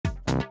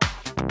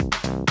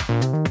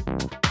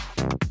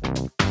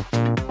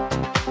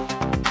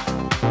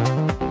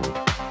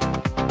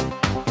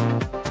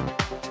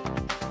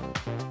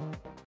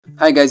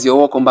Hi guys, you're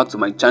welcome back to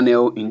my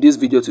channel. In this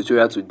video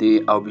tutorial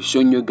today, I'll be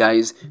showing you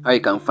guys how you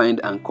can find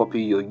and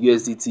copy your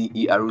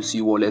USDT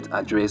ERC wallet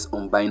address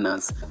on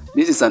Binance.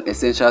 This is an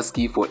essential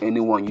skill for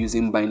anyone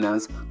using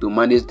Binance to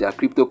manage their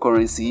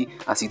cryptocurrency,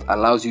 as it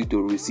allows you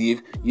to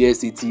receive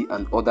USDT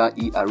and other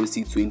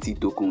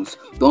ERC20 tokens.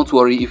 Don't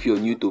worry if you're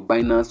new to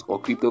Binance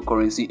or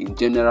cryptocurrency in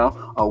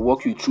general. I'll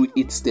walk you through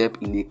each step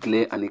in a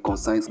clear and a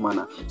concise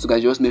manner. So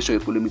guys, just make sure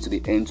you follow me to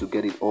the end to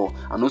get it all.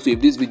 And also,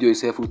 if this video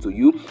is helpful to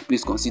you,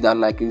 please consider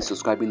liking,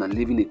 subscribing and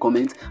leaving a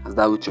comment, as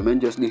that will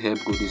tremendously help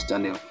grow this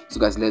channel. So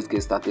guys, let's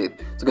get started.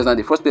 So guys, now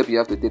the first step you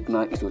have to take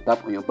now is to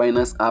tap on your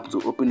Binance app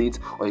to open it,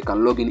 or you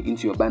can log in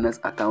into your Binance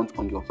account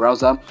on your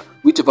browser.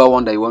 Whichever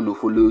one that you want to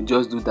follow,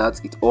 just do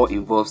that. It all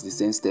involves the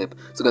same step.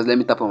 So guys, let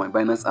me tap on my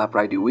Binance app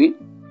right away.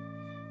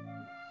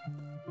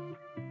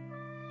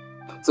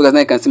 So guys, now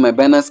you can see my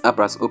Binance app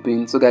has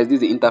opened. So guys,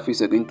 this is the interface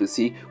you're going to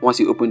see once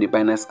you open the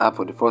Binance app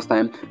for the first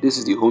time. This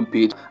is the home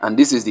page, and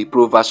this is the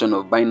pro version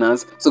of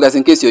Binance. So guys,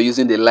 in case you're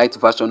using the light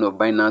version of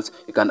Binance,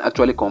 you can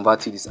actually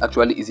convert it. It's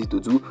actually easy to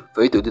do.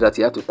 For you to do that,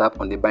 you have to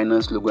tap on the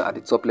Binance logo at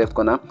the top left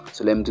corner.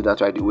 So let me do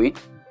that right away.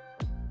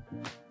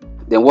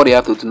 Then what you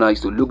have to do now is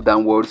to look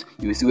downwards.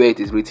 You will see where it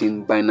is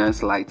written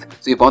Binance Lite.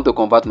 So if I want to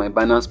convert my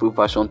Binance Pro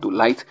version to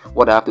Lite,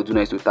 what I have to do now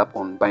is to tap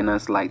on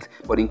Binance Lite.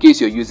 But in case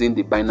you're using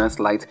the Binance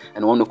Lite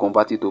and want to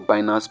convert it to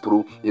Binance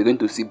Pro, you're going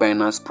to see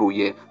Binance Pro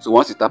here. So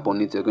once you tap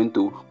on it, you're going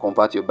to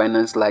convert your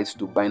Binance Lite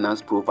to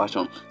Binance Pro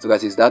version. So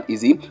guys, it's that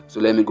easy. So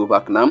let me go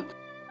back now.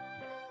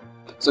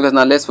 So guys,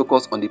 now let's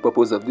focus on the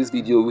purpose of this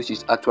video, which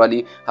is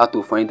actually how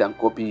to find and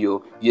copy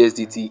your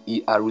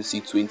USDT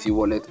ERC20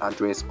 wallet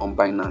address on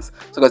Binance.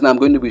 So guys, now I'm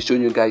going to be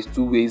showing you guys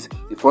two ways.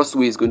 The first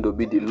way is going to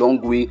be the long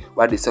way,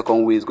 while the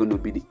second way is going to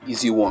be the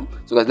easy one.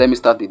 So guys, let me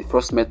start with the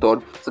first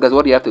method. So guys,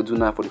 what you have to do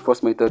now for the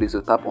first method is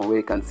to tap on where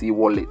you can see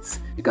wallets.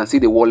 You can see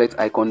the wallet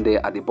icon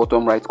there at the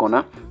bottom right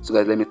corner. So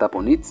guys, let me tap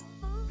on it.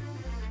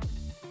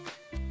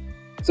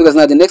 So guys,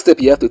 now the next step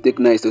you have to take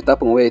now is to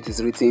tap on where it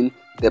is written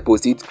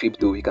deposit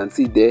crypto. You can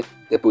see there,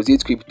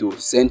 deposit crypto,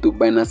 send to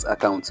Binance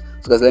account.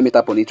 So guys, let me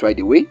tap on it right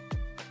away.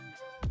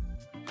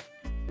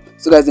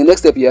 So guys, the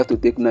next step you have to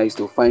take now is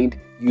to find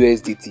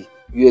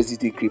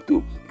USDT crypto.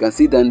 You can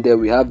see down there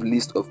we have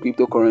list of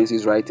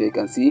cryptocurrencies right here. You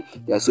can see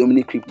there are so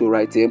many crypto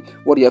right here.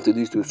 What you have to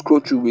do is to scroll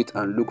through it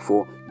and look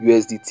for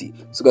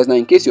USDT. So guys, now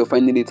in case you're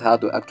finding it hard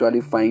to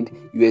actually find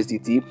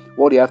USDT,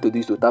 what you have to do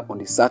is to tap on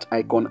the search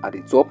icon at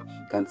the top.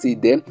 You can see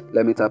it there.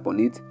 Let me tap on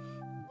it.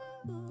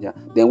 Yeah,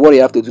 then what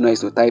you have to do now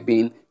is to type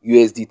in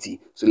USDT.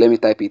 So let me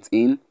type it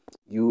in,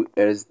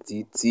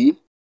 USDT.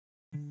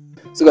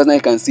 So guys, now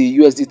you can see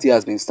USDT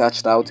has been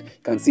searched out.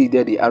 You can see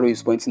there the arrow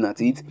is pointing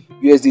at it.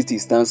 USDT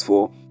stands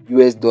for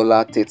US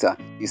dollar Theta,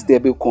 a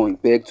stable coin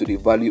pegged to the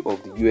value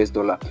of the US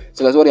dollar.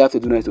 So guys, what you have to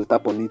do now is to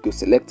tap on it to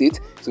select it.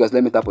 So guys,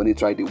 let me tap on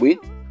it right away.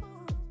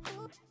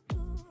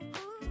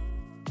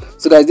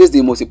 So guys, this is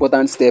the most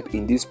important step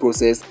in this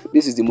process.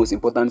 This is the most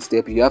important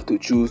step. You have to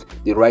choose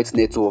the right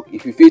network.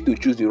 If you fail to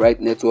choose the right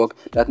network,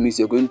 that means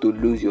you're going to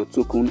lose your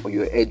token or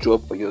your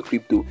airdrop or your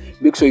crypto.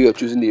 Make sure you're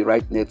choosing the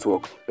right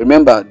network.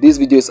 Remember, this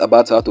video is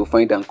about how to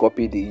find and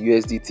copy the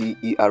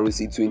USDT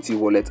ERC20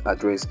 wallet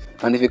address.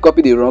 And if you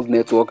copy the wrong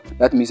network,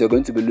 that means you're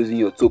going to be losing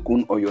your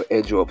token or your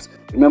airdrops.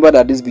 Remember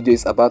that this video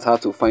is about how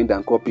to find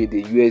and copy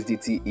the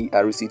USDT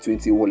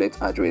ERC20 wallet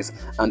address.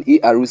 And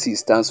ERC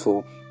stands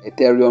for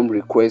Ethereum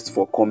request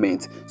for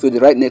comment. So the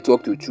right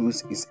network to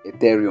choose is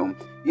Ethereum.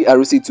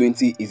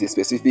 ERC20 is a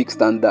specific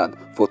standard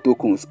for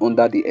tokens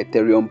under the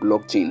Ethereum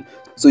blockchain.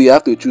 So you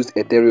have to choose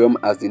Ethereum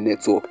as the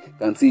network. You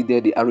can see there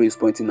the arrow is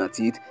pointing at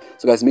it.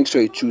 So guys, make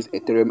sure you choose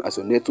Ethereum as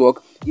your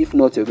network. If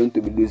not, you're going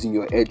to be losing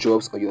your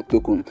airdrops or your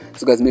token.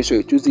 So guys, make sure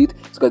you choose it.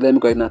 So guys, let me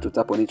go ahead now to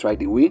tap on it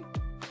right away.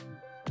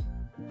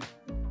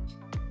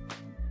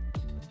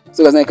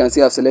 So guys, now you can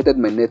see I've selected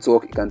my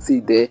network. You can see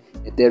there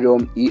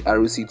Ethereum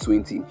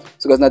ERC20.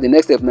 So guys, now the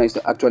next step now is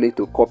to actually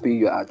to copy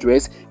your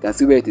address. You can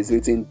see where it is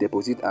written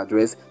deposit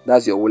address.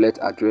 That's your wallet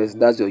address.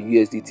 That's your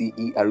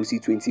USDT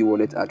ERC20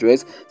 wallet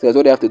address. So guys,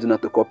 what you have to do now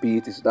to copy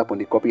it is to tap on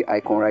the copy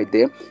icon right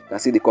there. You can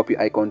see the copy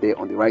icon there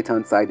on the right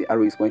hand side. The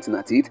arrow is pointing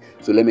at it.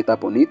 So let me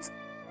tap on it.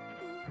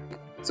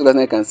 So guys,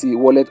 now you can see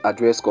wallet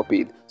address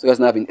copied. So guys,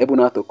 now I've been able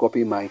now to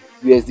copy my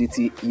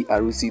USDT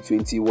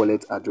ERC20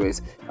 wallet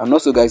address. And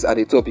also guys, at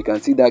the top you can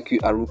see that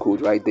QR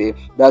code right there.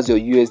 That's your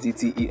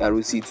USDT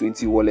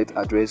ERC20 wallet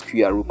address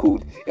QR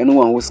code.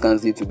 Anyone who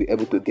scans it will be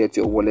able to get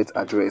your wallet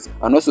address.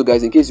 And also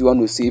guys, in case you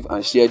want to save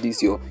and share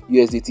this your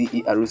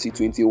USDT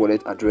ERC20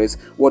 wallet address,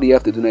 what you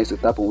have to do now is to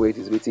tap on where it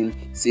is written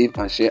save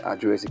and share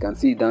address. You can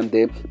see it down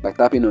there. By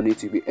tapping on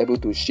it, you'll be able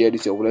to share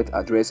this your wallet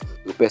address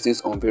to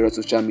persons on various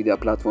social media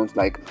platforms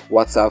like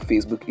WhatsApp,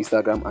 Facebook,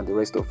 Instagram and the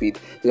rest of it.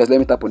 So guys, let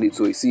me tap on it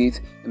so you see it.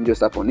 Let me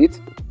just tap on it.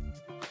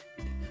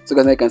 So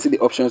guys, now you can see the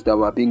options that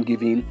were being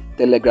given: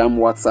 Telegram,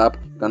 WhatsApp.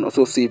 You can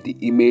also save the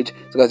image.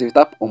 So guys, if you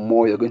tap on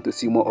more, you're going to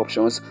see more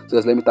options. So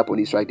guys, let me tap on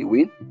it right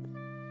away.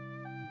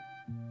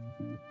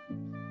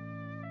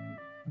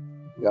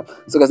 Yeah,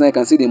 so guys, now you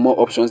can see the more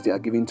options they are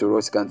giving to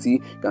us. You can see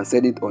you can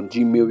send it on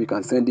Gmail, you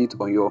can send it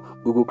on your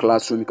Google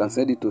Classroom, you can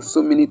send it to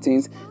so many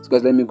things. So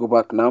guys, let me go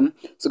back now.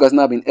 So guys,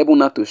 now I've been able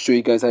now to show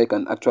you guys how you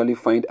can actually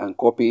find and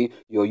copy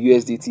your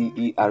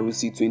USDT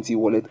ERC20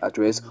 wallet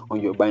address on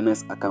your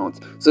Binance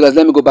account. So guys,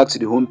 let me go back to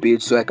the home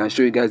page so I can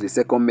show you guys the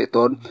second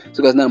method.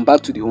 So guys, now I'm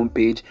back to the home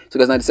page. So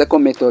guys, now the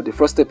second method, the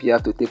first step you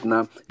have to take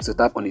now is to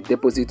tap on the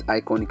deposit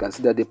icon. You can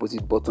see that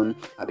deposit button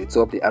at the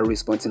top, the arrow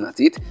is pointing at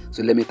it.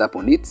 So let me tap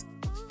on it.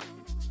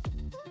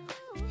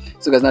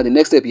 So guys, now the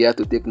next step you have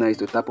to take now is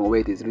to tap on where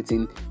it is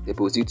written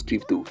deposit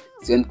crypto,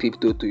 send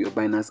crypto to your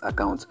Binance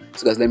account.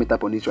 So guys, let me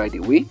tap on it right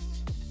away.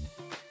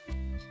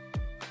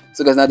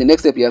 So guys, now the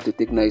next step you have to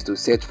take now is to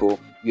search for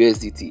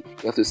USDT.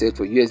 You have to search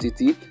for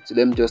USDT. So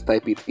let me just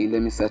type it in,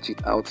 let me search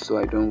it out so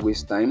I don't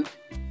waste time.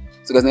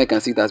 So guys, now you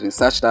can see it has been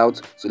searched out.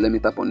 So let me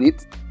tap on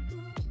it.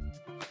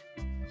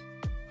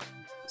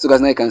 So guys,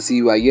 now you can see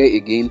you are here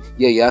again.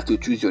 Here you have to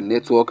choose your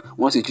network.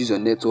 Once you choose your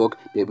network,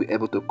 they'll be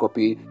able to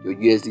copy your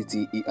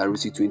USDT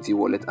ERC20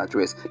 wallet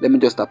address. Let me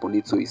just tap on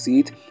it so you see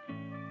it.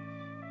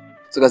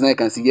 So guys, now you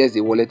can see here's the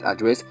wallet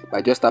address.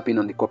 By just tapping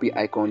on the copy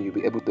icon, you'll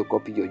be able to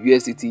copy your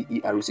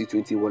USDT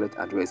ERC20 wallet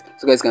address.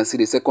 So guys, you can see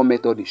the second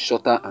method is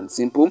shorter and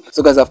simple.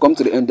 So guys, I've come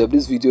to the end of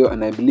this video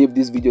and I believe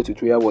this video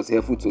tutorial was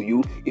helpful to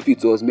you. If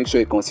it was, make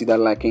sure you consider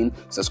liking,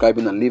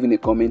 subscribing and leaving a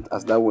comment,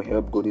 as that will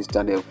help grow this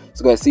channel.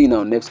 So guys, see you in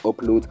our next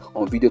upload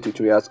on video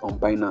tutorials on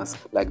Binance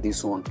like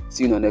this one.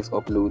 See you in our next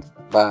upload.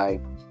 Bye.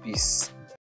 Peace.